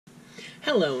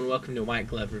Hello and welcome to White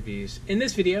Glove Reviews. In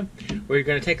this video, we're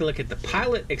going to take a look at the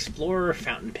Pilot Explorer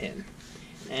fountain pen.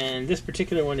 And this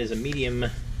particular one is a medium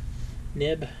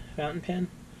nib fountain pen.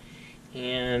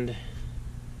 And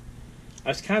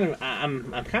I'm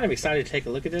kind of excited to take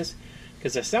a look at this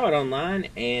because I saw it online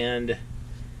and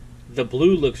the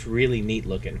blue looks really neat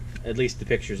looking. At least the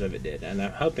pictures of it did. And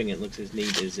I'm hoping it looks as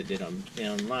neat as it did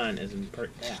online as in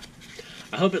person. Yeah.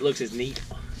 I hope it looks as neat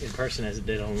in person as it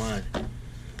did online.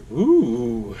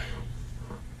 Ooh,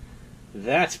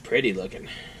 that's pretty looking.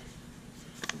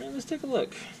 Well, let's take a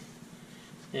look.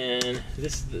 And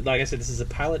this, like I said, this is a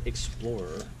Pilot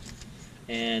Explorer,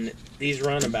 and these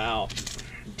run about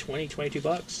 $22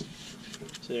 bucks,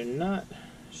 so they're not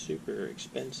super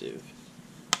expensive.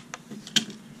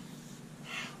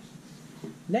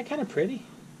 Isn't that kind of pretty?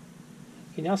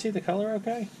 Can y'all see the color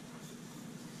okay?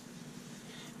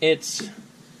 It's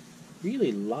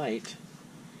really light.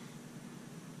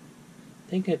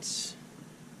 I think it's,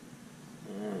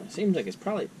 seems like it's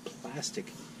probably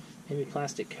plastic, maybe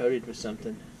plastic coated with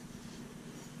something.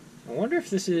 I wonder if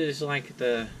this is like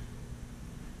their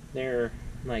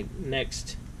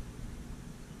next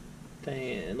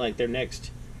thing, like their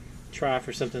next try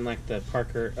for something like the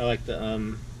Parker, or like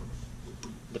the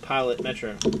Pilot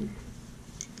Metro. All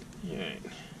right,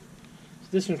 so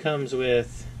this one comes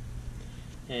with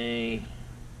a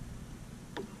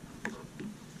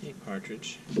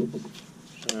cartridge.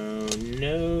 So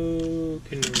no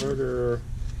converter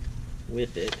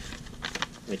with it,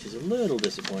 which is a little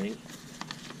disappointing.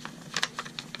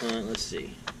 Let's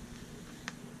see.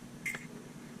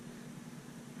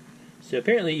 So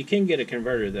apparently you can get a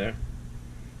converter though,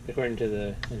 according to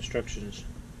the instructions.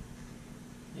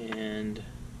 And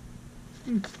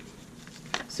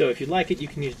so if you like it, you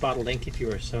can use bottled ink if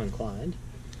you are so inclined.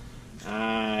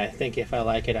 I think if I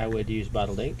like it, I would use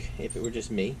bottled ink if it were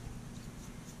just me.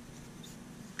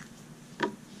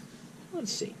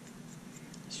 Let's see.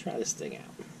 Let's try this thing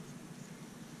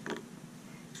out.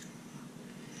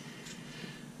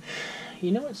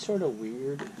 You know what's sort of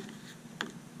weird?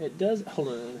 It does, hold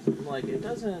on, like it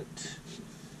doesn't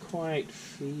quite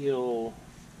feel...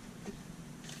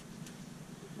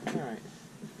 Alright,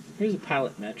 here's a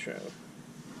Pilot Metro.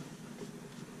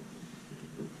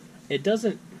 It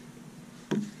doesn't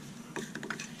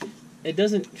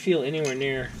feel anywhere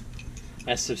near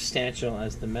as substantial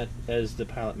as the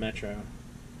Pilot Metro.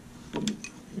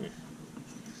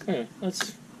 Anyway,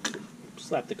 let's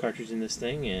slap the cartridge in this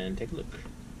thing and take a look.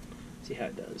 See how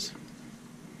it does.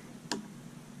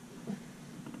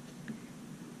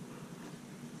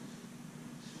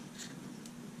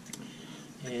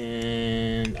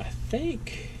 And I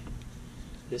think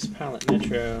this Pilot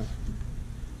Metro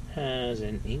has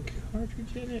an ink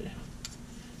cartridge in it.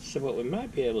 So what we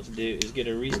might be able to do is get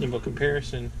a reasonable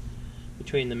comparison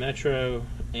between the Metro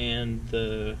and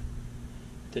the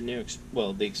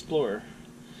Explorer.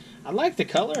 I like the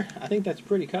color. I think that's a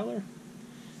pretty color,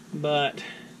 but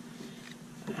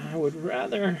I would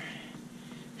rather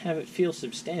have it feel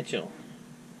substantial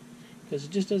because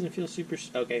it just doesn't feel super.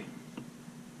 Okay.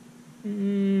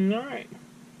 All right.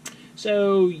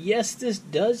 So yes, this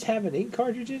does have an ink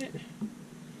cartridge in it.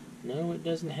 No, it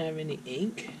doesn't have any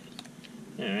ink.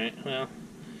 All right. Well.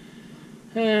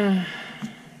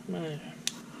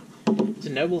 It's a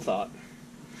noble thought.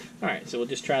 Alright, so we'll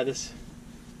just try this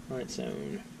on its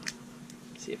own.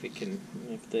 See if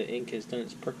the ink has done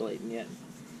its percolating yet.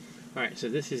 Alright, so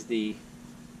this is the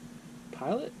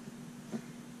Pilot.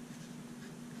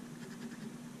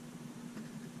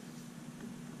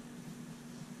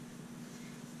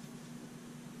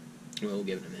 We'll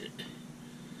give it a minute.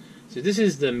 So this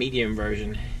is the medium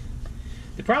version.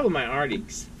 The problem I already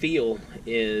feel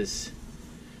is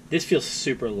this feels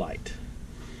super light.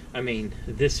 I mean,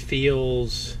 this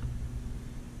feels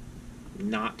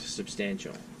not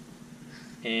substantial.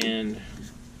 And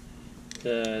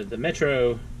the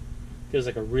Metro feels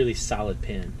like a really solid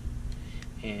pen.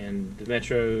 And the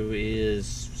Metro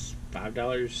is $5,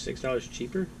 $6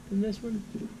 cheaper than this one.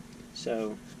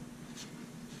 So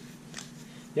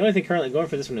the only thing currently going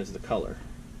for this one is the color.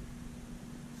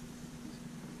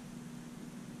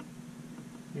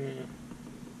 Yeah.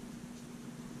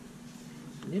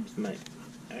 Nibs might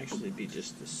actually be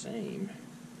just the same.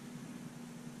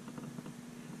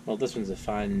 Well, this one's a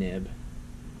fine nib,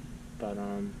 but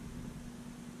I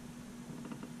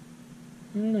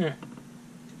don't know.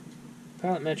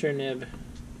 Pilot Metro nib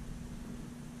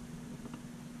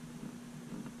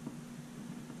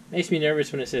makes me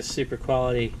nervous when it says super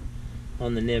quality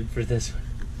on the nib for this one.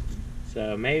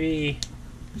 So maybe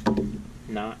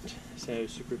not so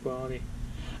super quality.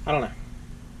 I don't know.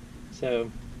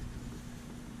 So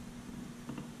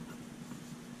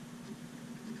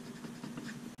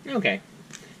Okay,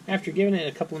 after giving it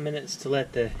a couple of minutes to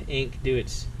let the ink do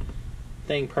its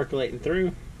thing percolating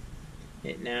through,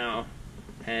 it now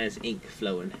has ink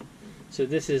flowing. So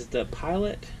this is the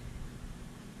Pilot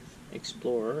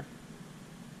Explorer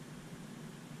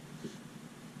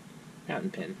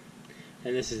fountain pen,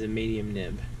 and this is a medium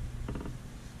nib.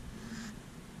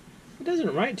 It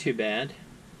doesn't write too bad.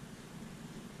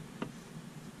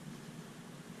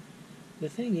 The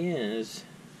thing is,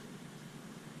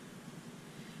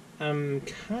 I'm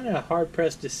kind of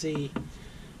hard-pressed to see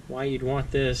why you'd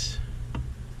want this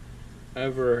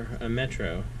over a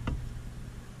Metro.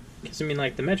 Because, I mean,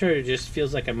 like, the Metro just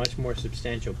feels like a much more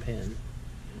substantial pen.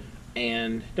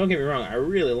 And, don't get me wrong, I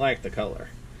really like the color.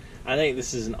 I think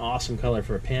this is an awesome color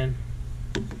for a pen.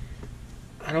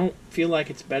 I don't feel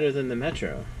like it's better than the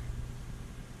Metro.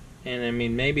 And, I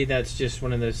mean, maybe that's just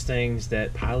one of those things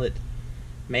that Pilot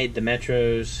made the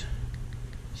Metros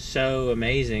so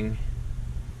amazing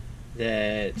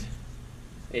that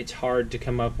it's hard to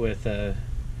come up with a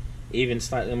even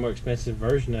slightly more expensive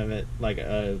version of it, like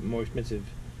a more expensive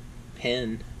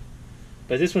pen.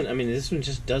 But this one, I mean, this one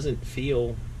just doesn't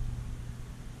feel,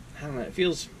 I don't know, it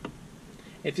feels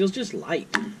just light,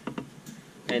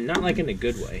 and not like in a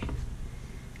good way.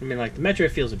 I mean, like the Metro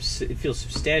feels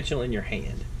substantial in your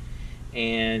hand,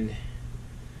 and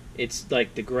it's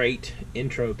like the great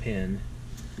intro pen,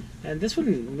 and this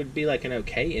one would be like an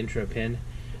okay intro pen.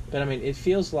 But I mean, it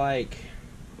feels like,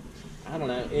 I don't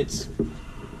know, it's,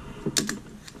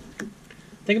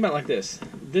 think about it like this.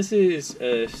 This is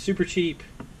a super cheap,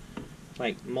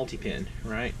 like, multi-pen,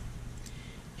 right?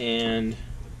 And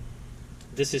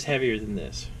this is heavier than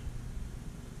this.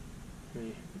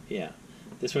 Yeah,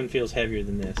 this one feels heavier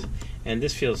than this. And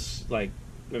this feels like,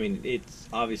 I mean, it's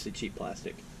obviously cheap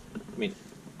plastic. I mean,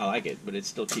 I like it, but it's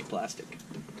still cheap plastic.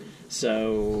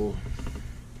 So,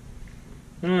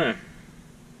 I don't know.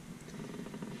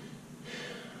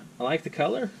 I like the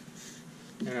color,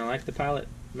 and I like the Pilot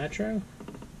Metro,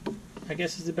 I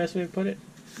guess is the best way to put it.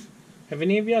 Have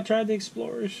any of y'all tried the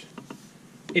Explorers?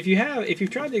 If you have, if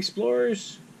you've tried the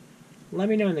Explorers, let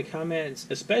me know in the comments,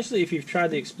 especially if you've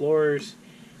tried the Explorers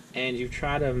and you've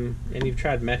tried them, and you've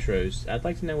tried Metros. I'd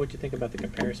like to know what you think about the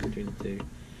comparison between the two,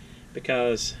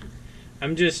 because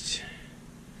I'm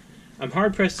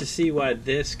hard-pressed to see why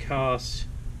this costs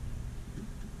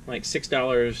like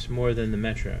 $6 more than the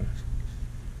Metro.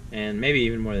 And maybe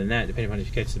even more than that, depending on if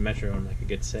you catch the Metro on like a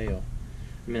good sale.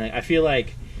 I mean, like, I feel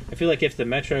like if the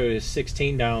Metro is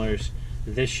 $16,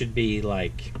 this should be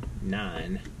like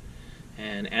 $9.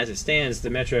 And as it stands, the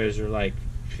Metros are like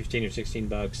 $15 or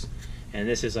 $16, and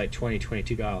this is like $20,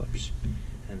 $22.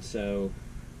 And so,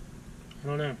 I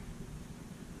don't know.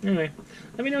 Anyway,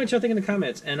 let me know what y'all think in the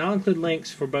comments, and I'll include links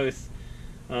for both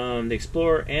the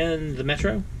Explorer and the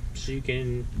Metro, so you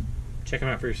can check them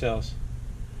out for yourselves.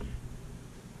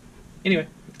 Anyway,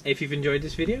 if you've enjoyed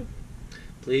this video,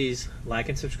 please like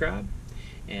and subscribe,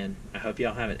 and I hope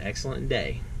y'all have an excellent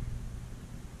day.